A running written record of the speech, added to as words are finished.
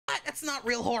That's not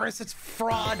real Horus, it's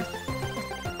fraud.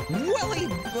 Willy.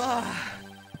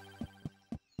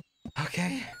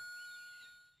 Okay.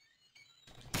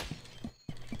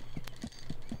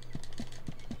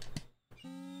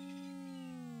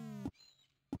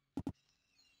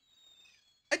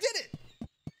 I did it.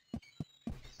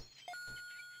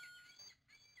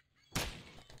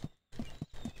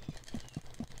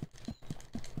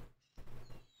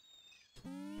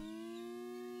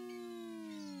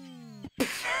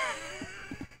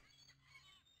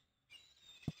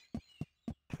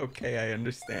 Okay, I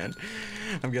understand.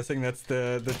 I'm guessing that's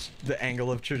the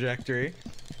angle of trajectory.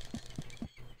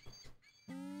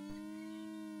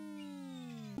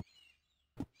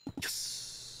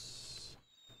 Yes.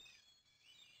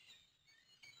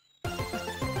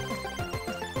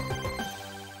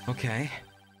 Okay.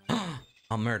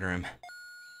 I'll murder him.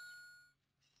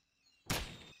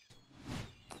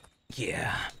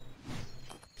 Yeah.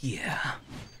 Yeah.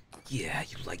 Yeah,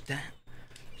 you like that?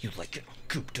 You like it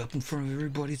cooped up in front of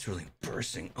everybody? It's really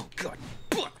embarrassing. Oh god.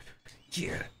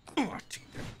 Yeah.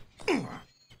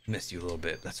 Missed you a little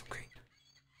bit. That's okay.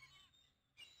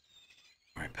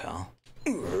 Alright, pal.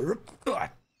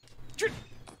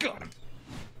 Got him.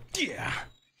 Yeah.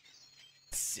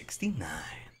 69.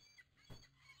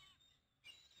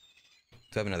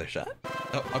 Do I have another shot?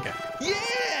 Oh, okay.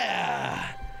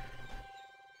 Yeah!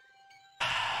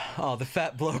 Oh, the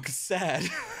fat bloke is sad.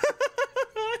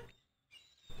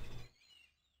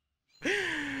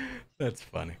 That's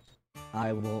funny.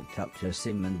 I walked up to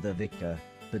Sim and the vicar,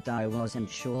 but I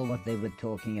wasn't sure what they were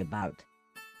talking about.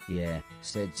 Yeah,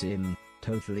 said Sim,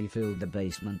 totally filled the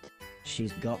basement.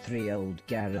 She's got 3 old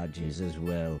garages as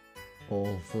well.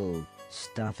 All full,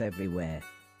 stuff everywhere.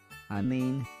 I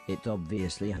mean, it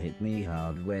obviously hit me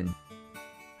hard when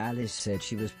Alice said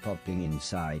she was popping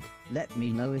inside. Let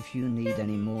me know if you need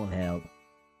any more help.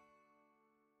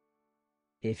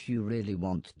 If you really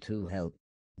want to help,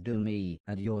 do me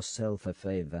and yourself a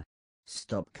favor.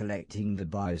 Stop collecting the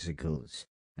bicycles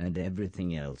and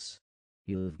everything else.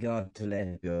 You've got to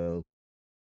let go.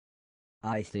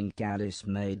 I think Alice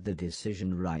made the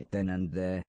decision right then and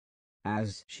there,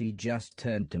 as she just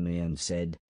turned to me and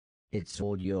said, "It's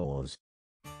all yours."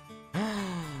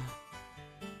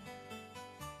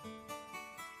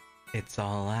 It's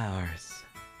all ours.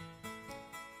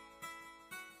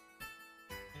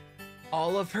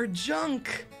 All of her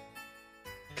junk!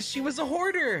 'Cause she was a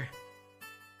hoarder!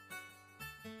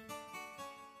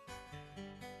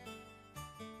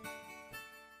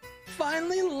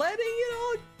 Finally letting it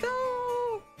all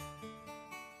go!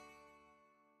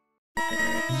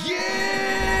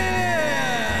 Yeah!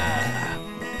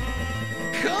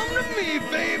 Come to me,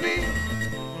 baby!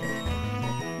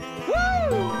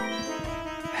 Woo!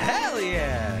 Hell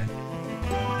yeah!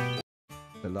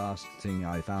 The last thing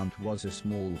I found was a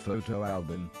small photo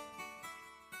album.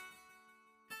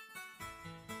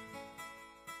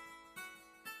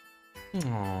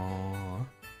 Aww.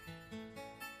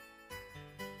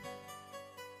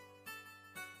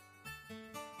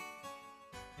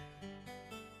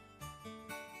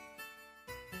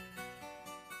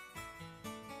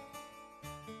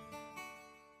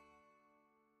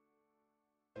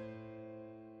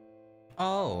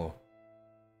 Oh.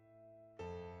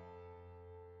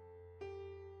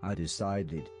 I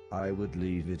decided I would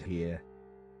leave it here.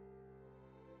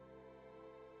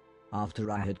 After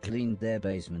I had cleaned their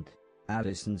basement,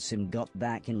 Alice and Sim got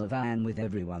back in the van with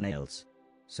everyone else.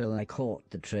 So I caught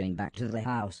the train back to the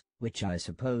house, which I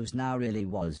suppose now really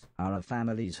was our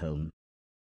family's home.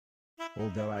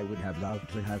 Although I would have loved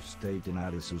to have stayed in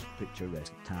Alice's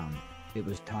picturesque town, it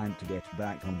was time to get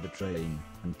back on the train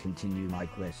and continue my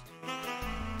quest.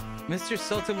 Mr.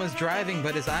 Sultan was driving,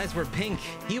 but his eyes were pink.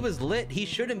 He was lit. He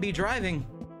shouldn't be driving.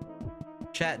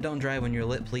 Chat, don't drive when you're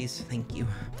lit, please. Thank you.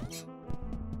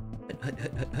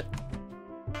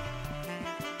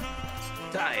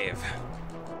 Dive.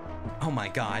 Oh my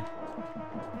god.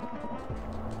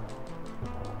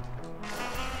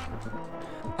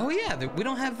 Oh yeah, we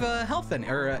don't have health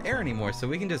or air anymore, so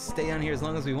we can just stay on here as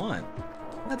long as we want.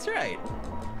 That's right.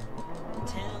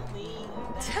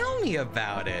 Tell me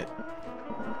about it.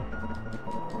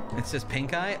 It's just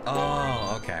pink eye?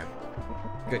 Oh, okay.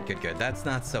 Good, good, good. That's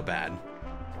not so bad.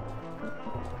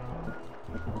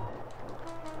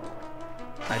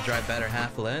 I drive better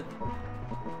half lit.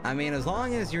 I mean, as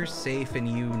long as you're safe and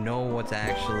you know what's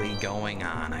actually going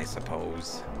on, I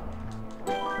suppose.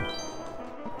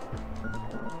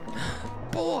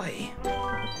 Boy!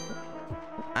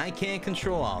 I can't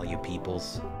control all you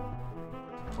peoples.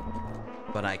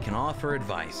 But I can offer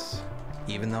advice,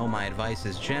 even though my advice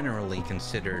is generally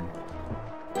considered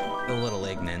a little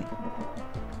ignorant.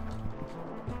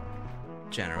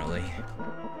 generally.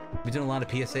 Been doing a lot of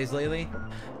PSAs lately.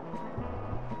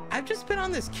 I've just been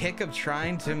on this kick of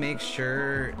trying to make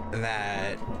sure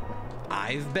that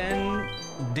I've been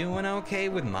doing okay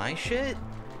with my shit.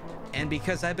 And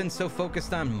because I've been so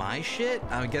focused on my shit,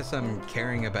 I guess I'm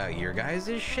caring about your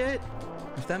guys' shit,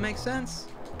 if that makes sense.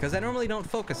 Because I normally don't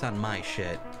focus on my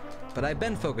shit, but I've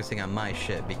been focusing on my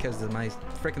shit because my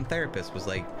freaking therapist was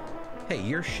like, hey,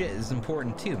 your shit is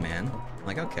important too, man. I'm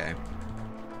like, okay.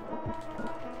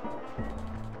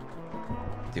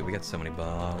 Dude, we got so many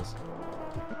balls.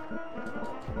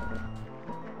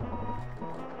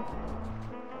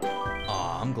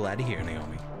 Aw, I'm glad to hear,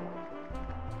 Naomi.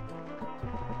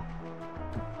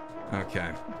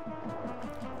 Okay.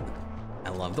 I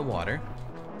love the water.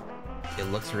 It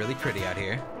looks really pretty out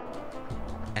here.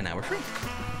 And now we're free.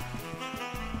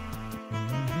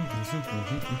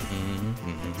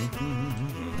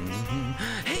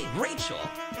 Hey, Rachel!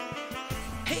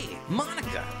 Hey,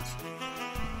 Monica!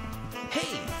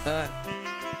 Hey,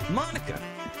 Monica!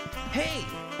 Hey,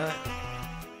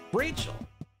 Rachel!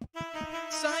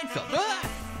 Seinfeld! Ah!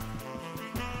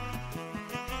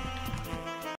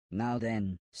 Now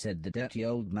then, said the dirty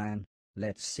old man,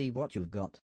 let's see what you've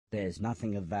got. There's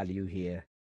nothing of value here.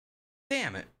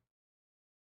 Damn it.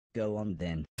 Go on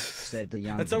then, said the young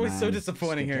man. That's always so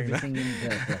disappointing hearing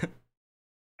that.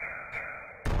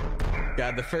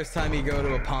 God, the first time you go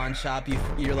to a pawn shop,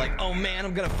 you're like, oh man,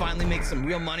 I'm gonna finally make some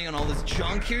real money on all this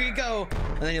junk. Here you go.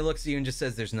 And then he looks at you and just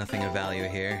says, there's nothing of value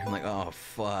here. I'm like, oh,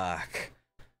 fuck.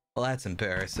 Well, that's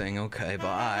embarrassing. Okay,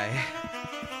 bye.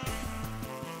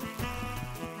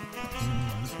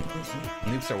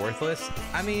 Nukes are worthless?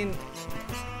 I mean,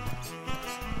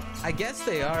 I guess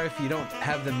they are if you don't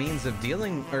have the means of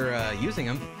dealing or using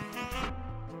them.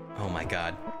 Oh my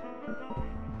god.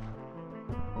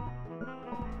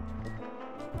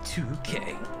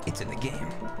 2K. It's in the game.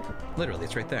 Literally,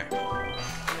 it's right there.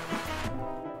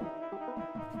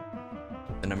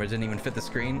 The number didn't even fit the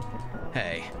screen.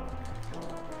 Hey.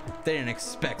 They didn't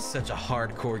expect such a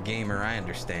hardcore gamer, I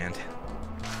understand.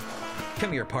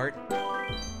 Come here, part.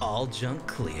 All junk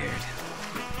cleared.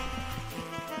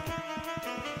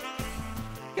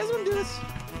 You guys want to do this?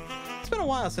 It's been a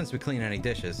while since we cleaned any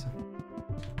dishes.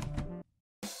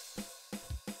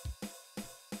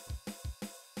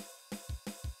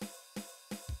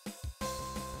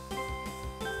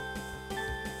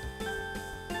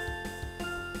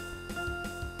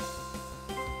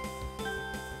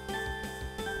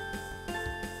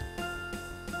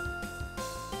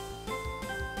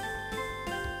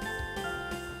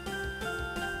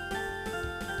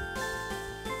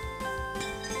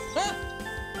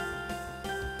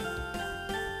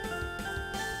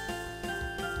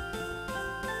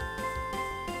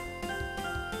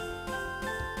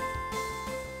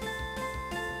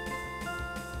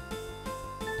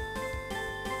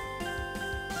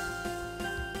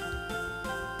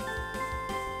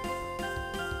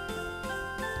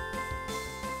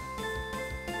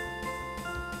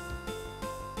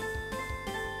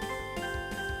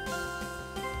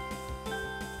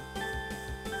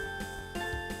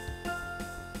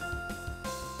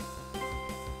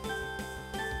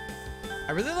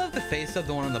 I really love the face of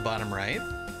the one on the bottom right.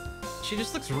 She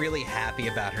just looks really happy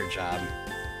about her job.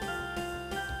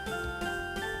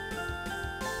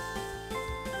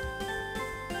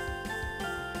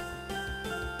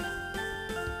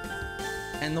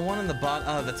 And the one on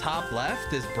the top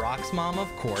left is Brock's mom, of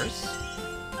course.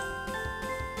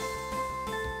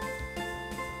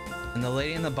 And the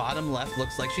lady in the bottom left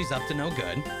looks like she's up to no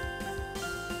good.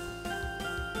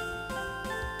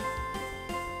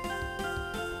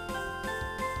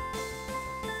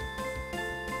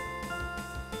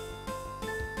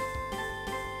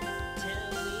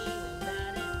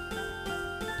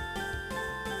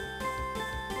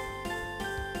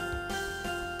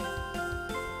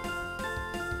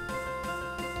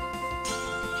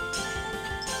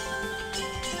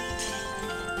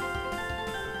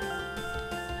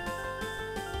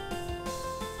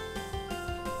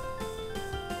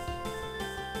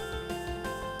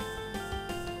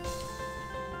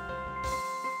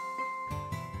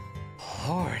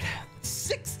 Lord,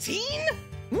 16?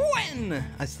 When?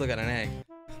 I still got an A.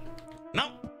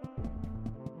 No.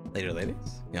 Later,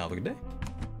 ladies. Y'all have a good day.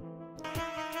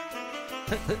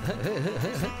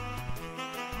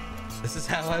 This is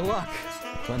how I walk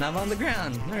when I'm on the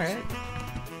ground. All right.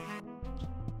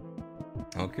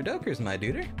 Okie dokers, my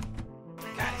duder.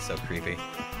 God, he's so creepy.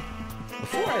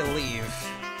 Before I leave.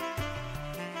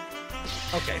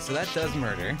 Okay, so that does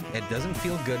murder. It doesn't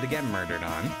feel good to get murdered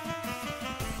on.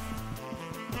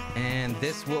 And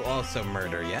this will also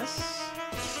murder, yes?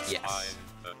 Yes.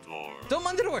 Don't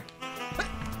mind the door! What?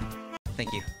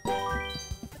 Thank you.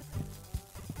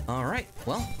 All right.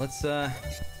 Well, let's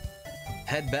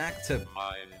head back to.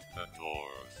 Mind the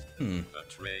doors. The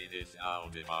train is now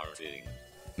departing.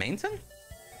 Mainton?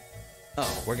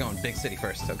 Oh, we're going big city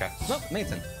first. Okay. Nope,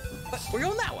 Mainton. But we're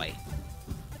going that way.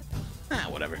 Ah,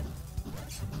 whatever.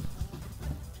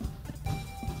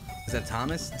 Is that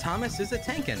Thomas? Thomas is a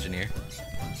tank engineer.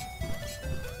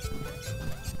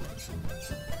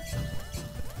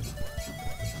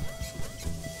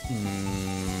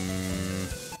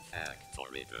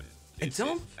 I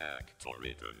don't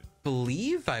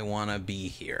believe I want to be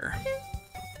here.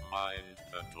 Mind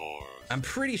the doors. I'm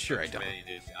pretty sure I don't. Train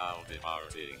is now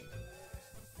departing.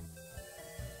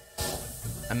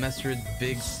 I messed with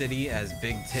Big City as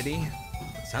Big Titty.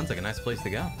 Sounds like a nice place to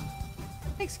go.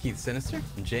 Thanks, Keith Sinister,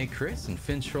 and Jay Chris, and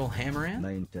Fintroll Hammeran.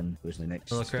 Mainton was the next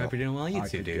Hello, crap, stop. you're doing well, you I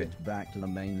too, could dude. Get back to the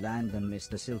mainland and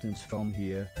Mr. Silton's from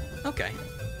here. Okay.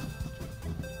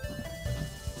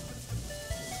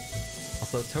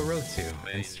 Also, Torotu,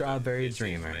 and Strawberry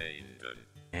Dreamer,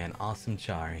 and Awesome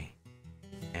Chari,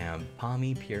 and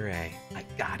Palmy Puree. I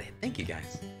got it. Thank you,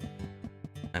 guys.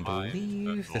 I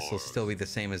believe this will still be the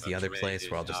same as the other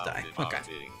place where I'll just die. Okay.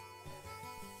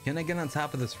 Can I get on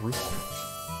top of this roof?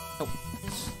 Oh.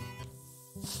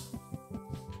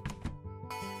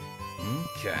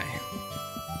 Okay.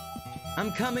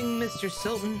 I'm coming, Mr.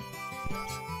 Silton.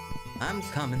 I'm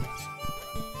coming.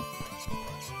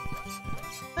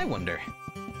 I wonder,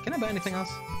 can I buy anything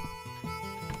else?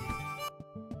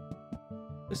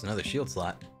 There's another shield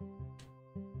slot.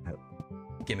 Oh.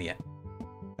 Give me it.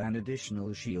 An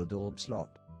additional shield orb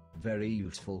slot. Very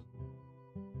useful.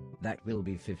 That will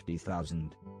be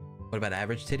 50,000. What about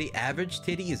average titty? Average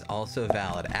titty is also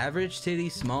valid. Average titty,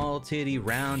 small titty,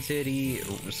 round titty,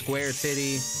 square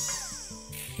titty,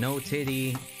 no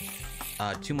titty,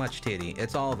 too much titty.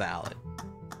 It's all valid.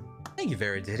 Thank you,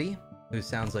 Verititty, who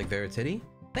sounds like Verititty.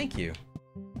 Thank you.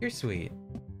 You're sweet.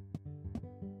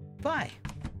 Bye.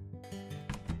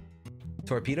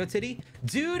 Torpedo titty?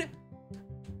 Dude,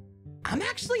 I'm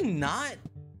actually not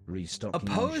Restocking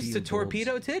opposed to shield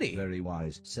Torpedo orbs. Titty. Very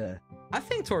wise, sir. I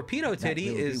think Torpedo Titty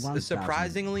will be is 1,000.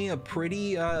 surprisingly a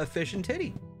pretty efficient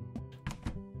titty.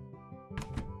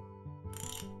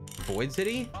 Void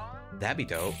Titty? That'd be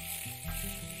dope.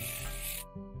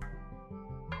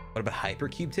 What about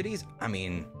Hypercube Titties? I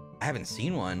mean, I haven't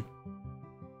seen one.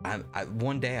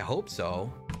 One day I hope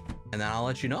so, and then I'll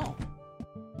let you know.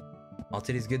 All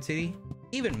titties good titty?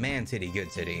 Even man titty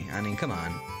good titty. I mean, come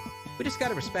on. We just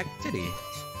gotta respect titty.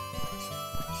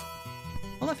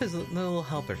 I love his little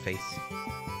helper face.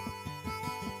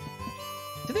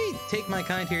 Did they take my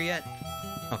kind here yet?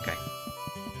 Okay.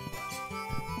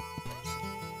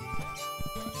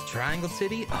 Triangle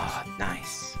titty? Oh,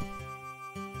 nice.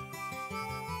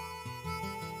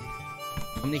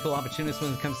 I'm an equal opportunist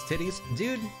when it comes to titties.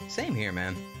 Dude, same here,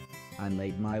 man. I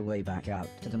made my way back out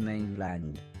to the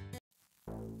mainland.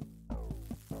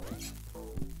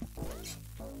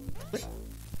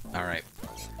 Alright.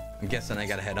 I'm guessing I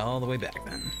gotta head all the way back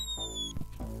then.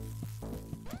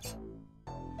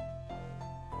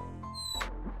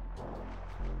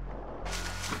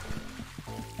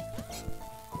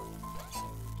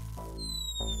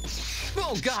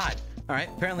 Oh god! Alright,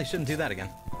 apparently shouldn't do that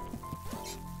again.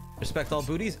 Respect all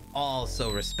booties?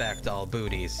 Also respect all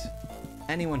booties.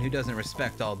 Anyone who doesn't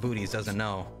respect all booties doesn't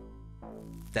know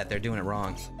that they're doing it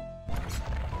wrong.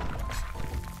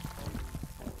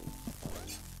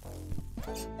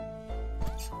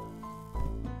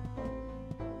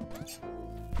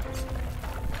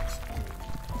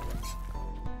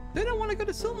 They don't want to go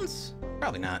to Silton's?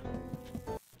 Probably not.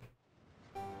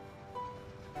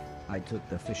 I took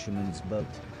the fisherman's boat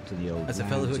to the old. As a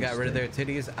fellow who man's got rid of their estate.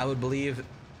 titties, I would believe,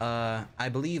 I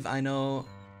believe I know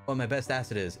what my best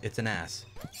asset is. It's an ass.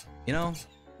 You know?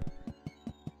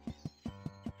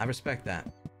 I respect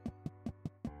that.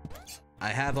 I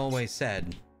have always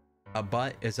said, a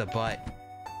butt is a butt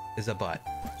is a butt.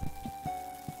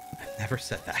 I've never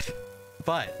said that.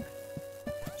 But,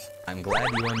 I'm glad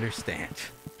you understand.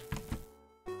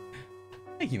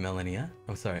 Thank you, Melania.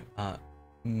 I'm sorry,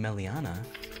 Meliana?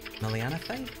 Meliana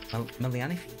fight?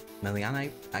 Meliana?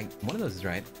 Meliana? One of those is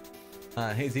right.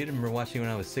 Hey Z, I remember watching you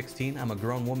when I was 16. I'm a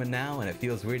grown woman now, and it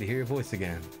feels weird to hear your voice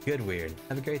again. Good weird.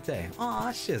 Have a great day.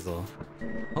 Aw, shizzle.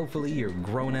 Hopefully your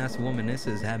grown-ass womaness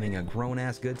is having a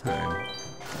grown-ass good time.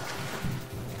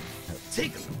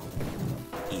 Take 'em.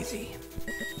 Easy.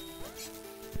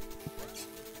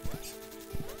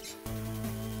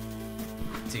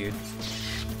 Dude.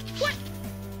 What?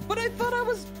 But I thought I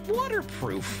was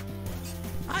waterproof.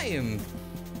 I am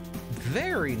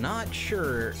very not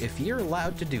sure if you're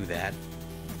allowed to do that.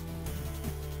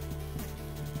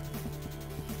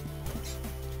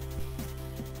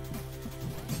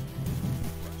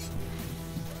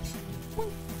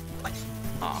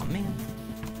 Oh, man.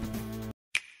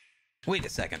 Wait a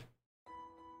second.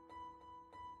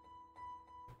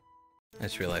 I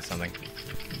just realized something.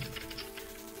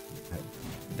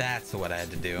 That's what I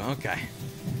had to do. Okay.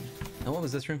 And what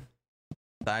was this room?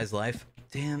 Thigh's life.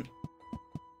 Damn.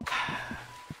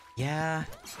 Yeah.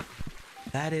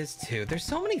 That is too. There's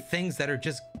so many things that are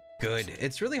just good.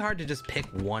 It's really hard to just pick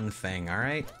one thing,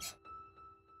 alright?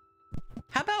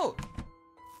 How about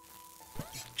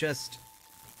just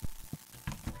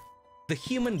the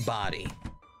human body,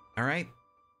 alright?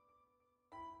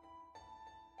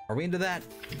 Are we into that?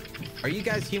 Are you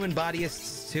guys human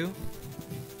bodyists too?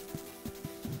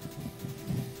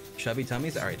 Chubby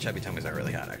tummies? Alright, chubby tummies are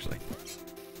really hot, actually.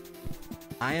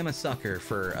 I am a sucker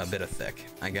for a bit of thick.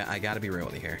 I gotta be real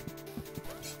with you here.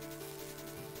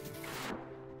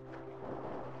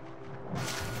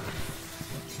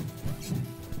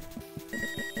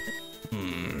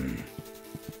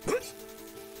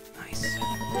 Nice.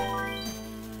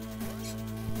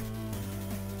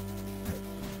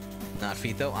 Not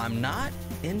feet, though. I'm not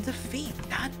into feet.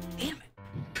 God damn it.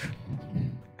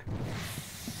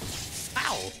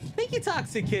 Ow! Thank you,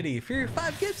 Toxic Kitty, for your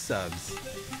 5 gift subs.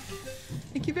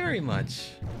 Thank you very much.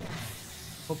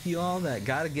 Hope you all that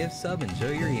got a gift sub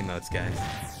enjoy your emotes, guys.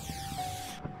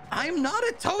 I'm not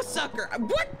a toe sucker.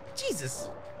 What? Jesus.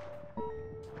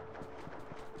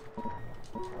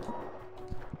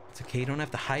 It's okay. You don't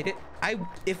have to hide it.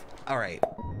 All right.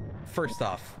 First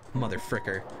off, mother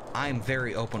fricker, I'm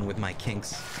very open with my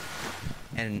kinks,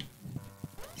 and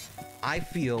I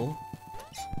feel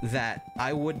that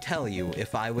I would tell you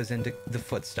if I was into the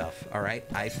foot stuff, all right?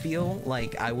 I feel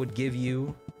like I would give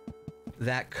you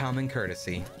that common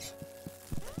courtesy.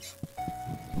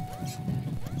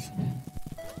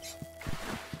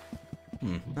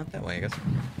 Not that way, I guess.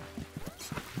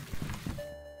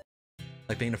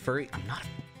 Like being a furry? I'm not.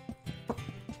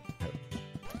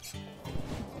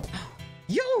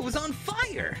 Yo, it was on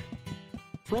fire!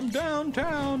 From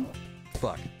downtown.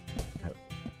 Fuck.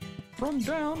 From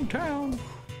downtown.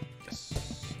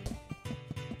 Yes.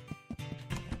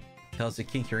 Tell us the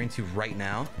kink you're into right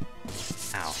now.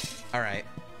 Ow. Alright.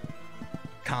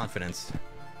 Confidence.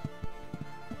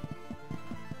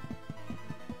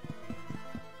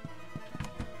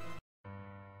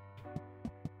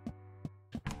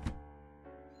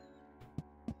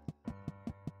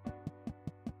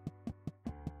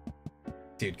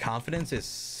 Dude, confidence is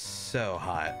so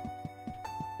hot.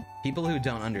 People who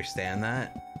don't understand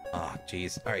that, oh,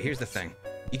 geez. All right, here's the thing.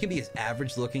 You can be as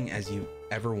average looking as you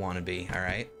ever want to be, all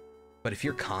right? But if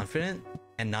you're confident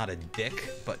and not a dick,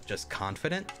 but just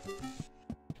confident,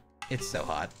 it's so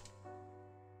hot.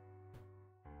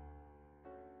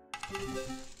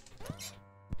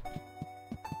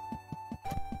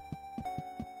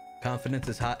 Confidence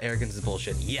is hot, arrogance is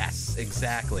bullshit. Yes,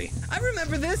 exactly. I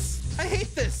remember this. I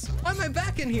hate this. Why am I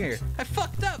back in here? I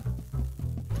fucked up.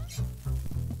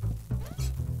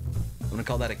 Wanna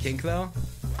call that a kink though?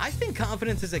 I think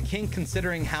confidence is a kink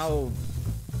considering how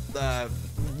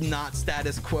not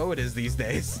status quo it is these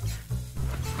days.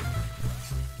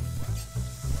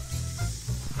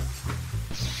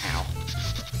 Ow.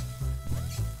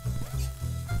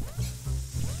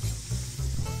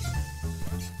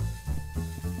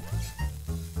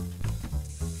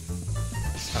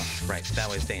 Oh, right, that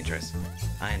was dangerous.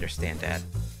 I understand, Dad.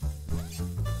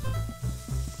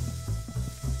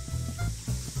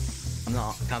 I'm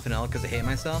not confident because I hate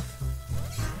myself?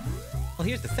 Well,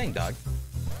 here's the thing, dog.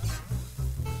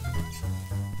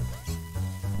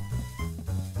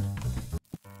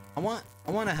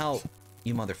 I want to help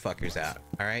you motherfuckers out,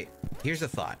 all right? Here's a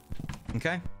thought,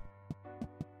 okay?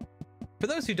 For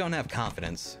those who don't have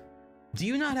confidence, do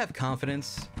you not have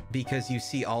confidence because you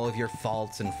see all of your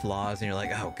faults and flaws and you're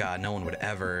like, oh God, no one would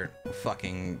ever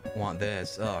fucking want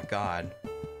this. Oh God,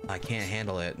 I can't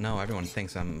handle it. No, everyone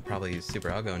thinks I'm probably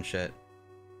super ugly and shit.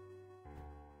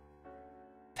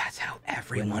 That's how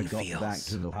everyone feels. When I got back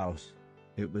to the house,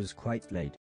 it was quite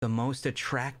late. The most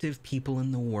attractive people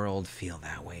in the world feel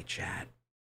that way, Chad.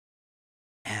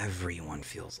 Everyone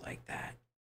feels like that.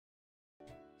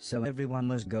 So everyone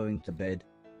was going to bed.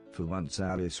 For once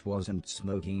Alice wasn't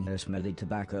smoking her smelly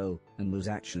tobacco, and was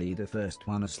actually the first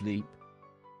one asleep.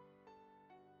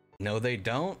 No, they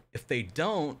don't. If they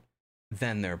don't,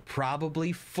 then they're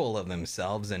probably full of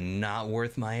themselves and not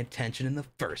worth my attention in the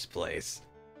first place.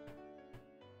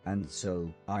 And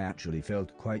so, I actually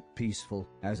felt quite peaceful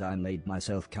as I made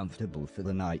myself comfortable for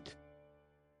the night.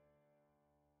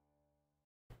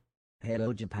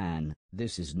 Hello Japan,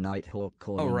 this is Nighthawk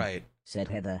calling. Oh right, said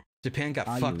Heather. Japan got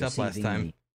fucked up last time.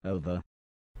 Me? Over.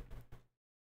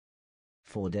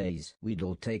 4 days. We'd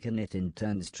all taken it in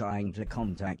turns trying to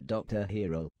contact Dr.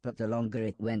 Hero, but the longer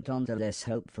it went on the less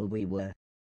hopeful we were.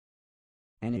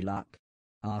 Any luck?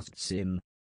 Asked Sim.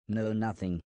 No,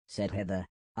 nothing, said Heather.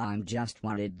 I'm just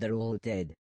worried they're all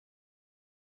dead.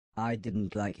 I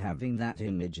didn't like having that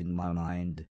image in my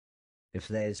mind. If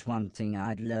there's one thing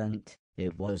I'd learnt,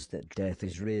 it was that death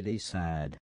is really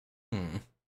sad.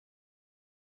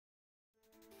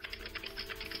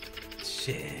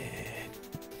 Shit.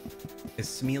 Is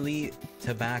Smealy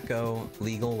tobacco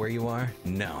legal where you are?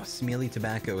 No, Smealy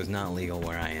tobacco is not legal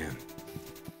where I am.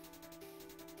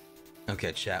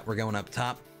 Okay, chat, we're going up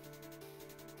top.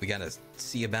 We gotta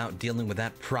see about dealing with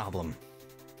that problem.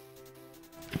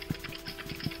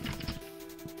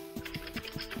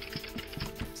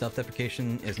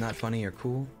 Self-deprecation is not funny or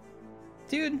cool.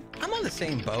 Dude, I'm on the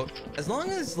same boat. As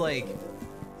long as, like,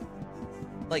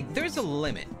 there's a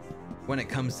limit when it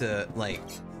comes to, like,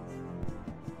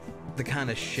 the kind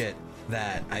of shit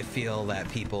that I feel that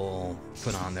people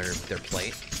put on their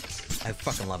plate. I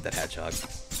fucking love that hedgehog.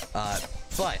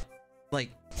 But, like,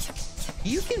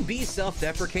 you can be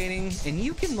self-deprecating and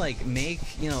you can, like, make,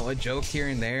 you know, a joke here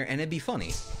and there and it'd be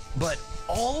funny. But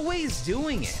always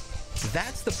doing it,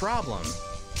 that's the problem.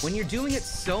 When you're doing it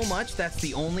so much, that's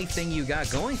the only thing you got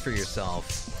going for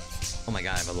yourself. Oh my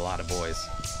god, I have a lot of boys.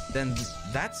 Then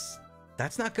that's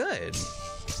not good.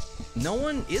 No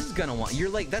one is gonna want,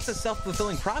 you're like, that's a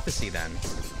self-fulfilling prophecy then.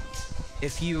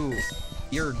 If you're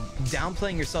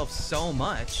downplaying yourself so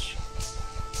much,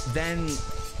 then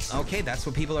okay, that's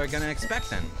what people are gonna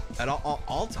expect then. At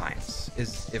all times,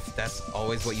 is if that's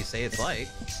always what you say it's like,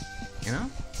 you know?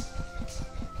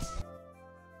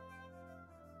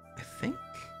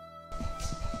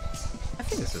 I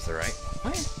think this is the right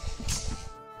way.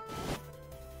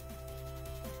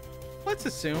 Let's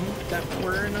assume that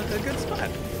we're in a good spot.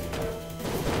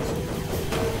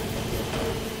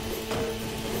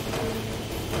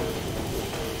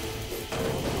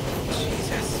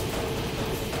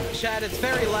 Jesus. Chad, it's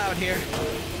very loud here.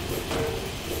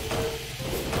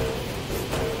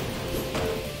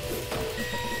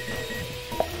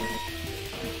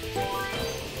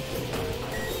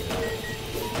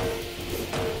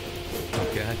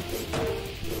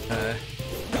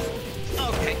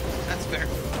 Okay, that's fair.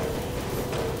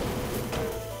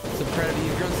 So proud of you.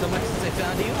 You've grown so much since I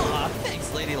found you. Aw,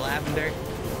 thanks, Lady Lavender.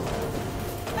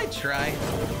 I try.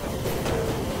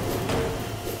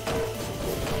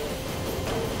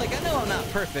 Like, I know I'm not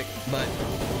perfect, but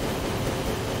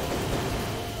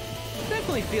I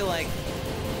definitely feel like,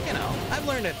 you know, I've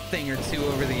learned a thing or two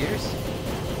over the years.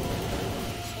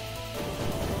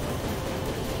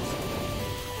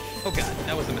 Oh god,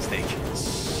 that was a mistake.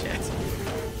 Shit.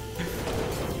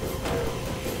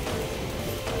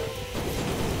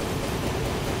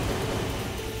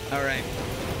 Alright.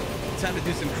 Time to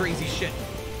do some crazy shit.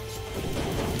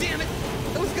 Damn it!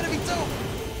 That was gonna be dope!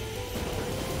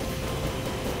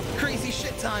 Crazy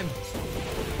shit time!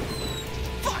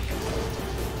 Fuck!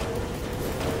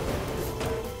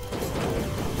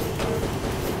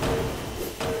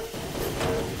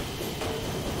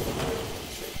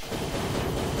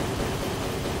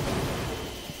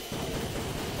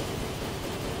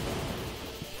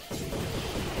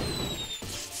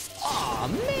 Aw,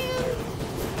 man!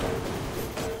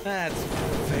 That's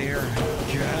fair,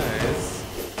 guys.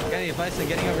 Got any advice on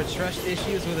getting over trust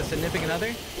issues with a significant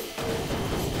other?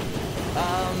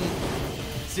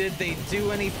 Did they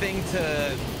do anything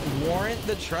to warrant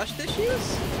the trust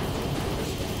issues?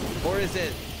 Or is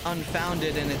it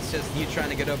unfounded and it's just you trying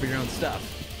to get over your own stuff?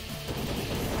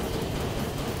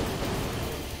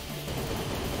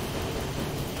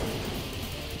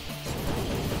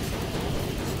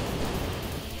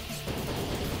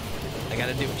 I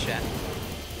gotta do it, chat.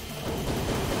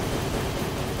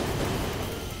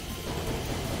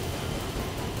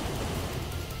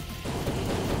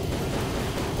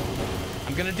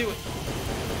 I'm gonna do it.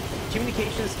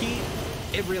 Communication is key.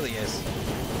 It really is.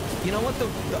 You know what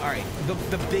alright,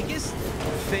 the biggest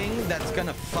thing that's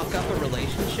gonna fuck up a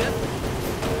relationship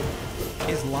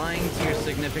is lying to your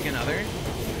significant other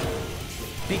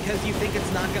because you think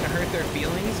it's not gonna hurt their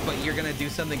feelings, but you're gonna do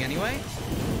something anyway.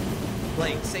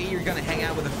 Like, say you're gonna hang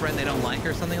out with a friend they don't like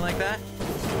or something like that.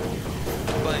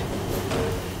 But,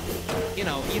 you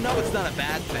know it's not a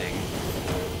bad thing.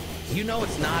 You know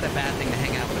it's not a bad thing to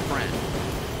hang out with a friend.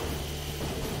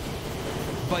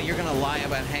 But you're gonna lie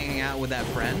about hanging out with that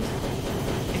friend?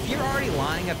 If you're already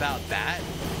lying about that,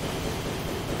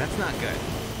 that's not good.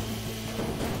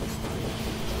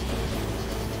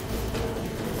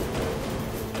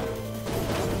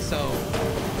 So,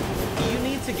 you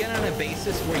need to get on a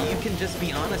basis where you can just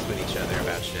be honest with each other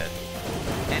about shit.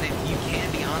 And if you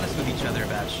can't be honest with each other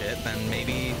about shit, then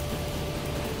maybe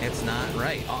it's not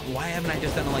right. Why haven't I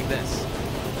just done it like this?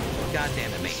 God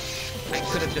damn it, mate. I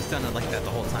could have just done it like that the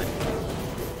whole time.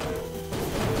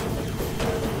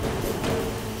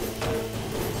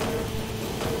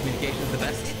 Communication is the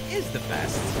best? It is the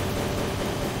best.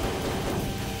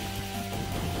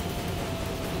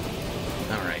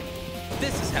 Alright.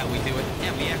 This is how we do it,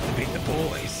 and we activate the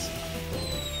boys.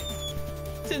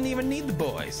 Didn't even need the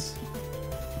boys.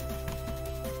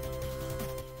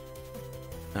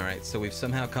 Alright, so we've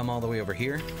somehow come all the way over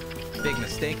here. Big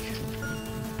mistake.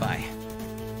 Bye.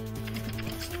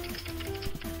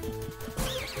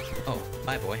 Oh,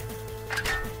 bye, boy.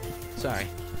 Sorry.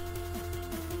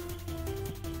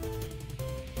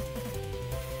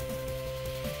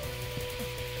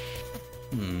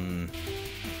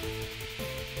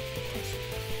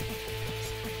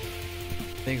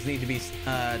 Things need to be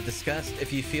discussed.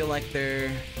 If you feel like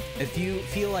there's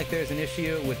an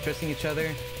issue with trusting each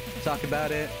other, talk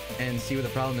about it and see where the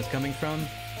problem is coming from.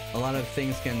 A lot of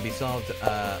things can be solved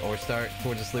or start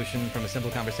towards a solution from a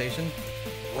simple conversation.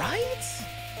 Right?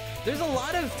 There's a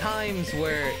lot of times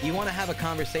where you want to have a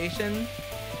conversation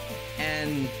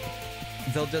and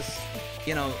they'll just,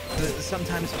 you know,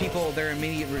 sometimes people, their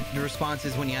immediate response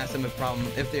is when you ask them a problem,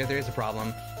 if there is a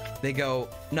problem, they go,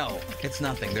 no, it's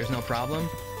nothing, there's no problem.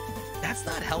 That's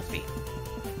not healthy.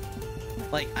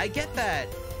 Like, I get that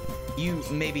you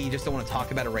maybe just don't want to talk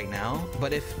about it right now,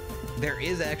 but if there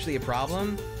is actually a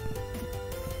problem,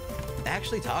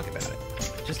 actually talk about it.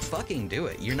 Just fucking do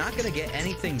it. You're not gonna get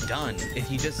anything done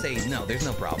if you just say, no, there's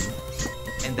no problem,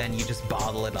 and then you just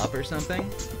bottle it up or something.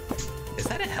 Is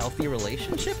that a healthy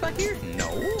relationship, I hear? No?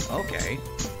 Okay.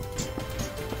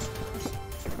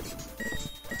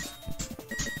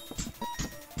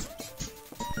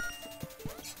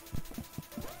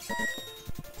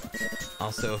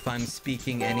 Also, if I'm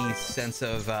speaking any sense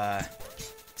of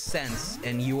sense,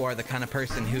 and you are the kind of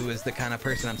person who is the kind of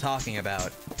person I'm talking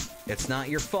about, it's not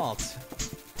your fault.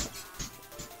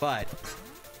 But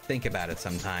think about it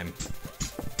sometime.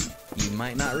 You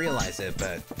might not realize it,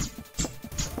 but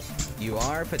you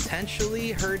are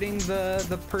potentially hurting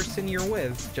the person you're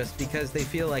with just because they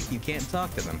feel like you can't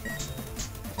talk to them.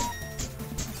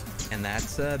 And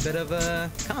that's a bit of a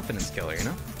confidence killer, you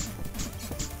know?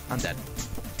 I'm dead.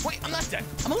 Wait, I'm not dead.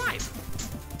 I'm alive.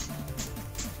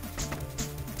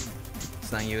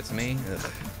 It's not you, it's me.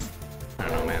 Ugh. I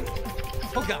don't know, man.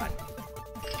 Oh, God.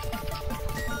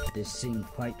 This seemed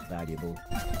quite valuable.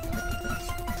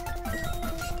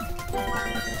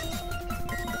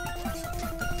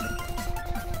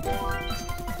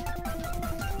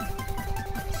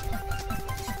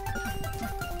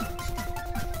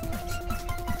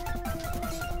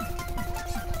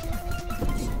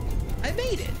 I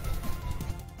made it.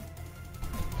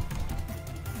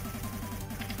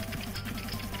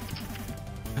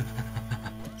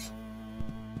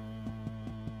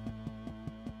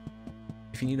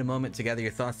 If you need a moment to gather your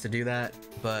thoughts to do that,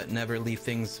 but never leave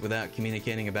things without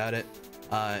communicating about it,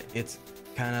 it's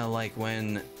kind of like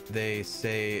when they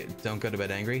say, don't go to bed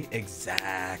angry.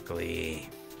 Exactly.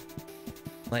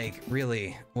 Like,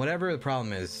 really, whatever the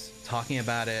problem is, talking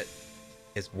about it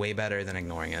is way better than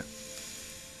ignoring it.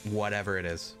 Whatever it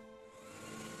is.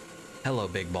 Hello,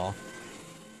 big ball.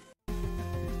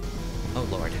 Oh,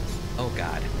 Lord. Oh,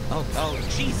 God. Oh,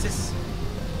 Jesus!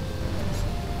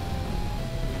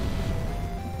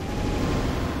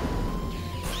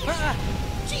 Ah!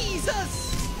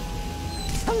 Jesus!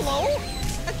 Hello?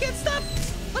 I can't stop!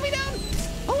 Let me down!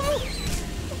 Hello?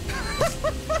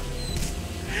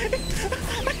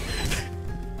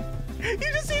 You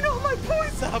just seen all my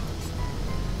points up!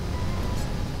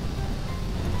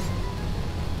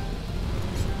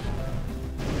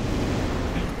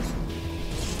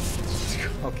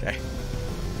 Okay.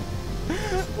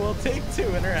 Well, take two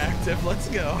interactive. Let's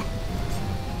go.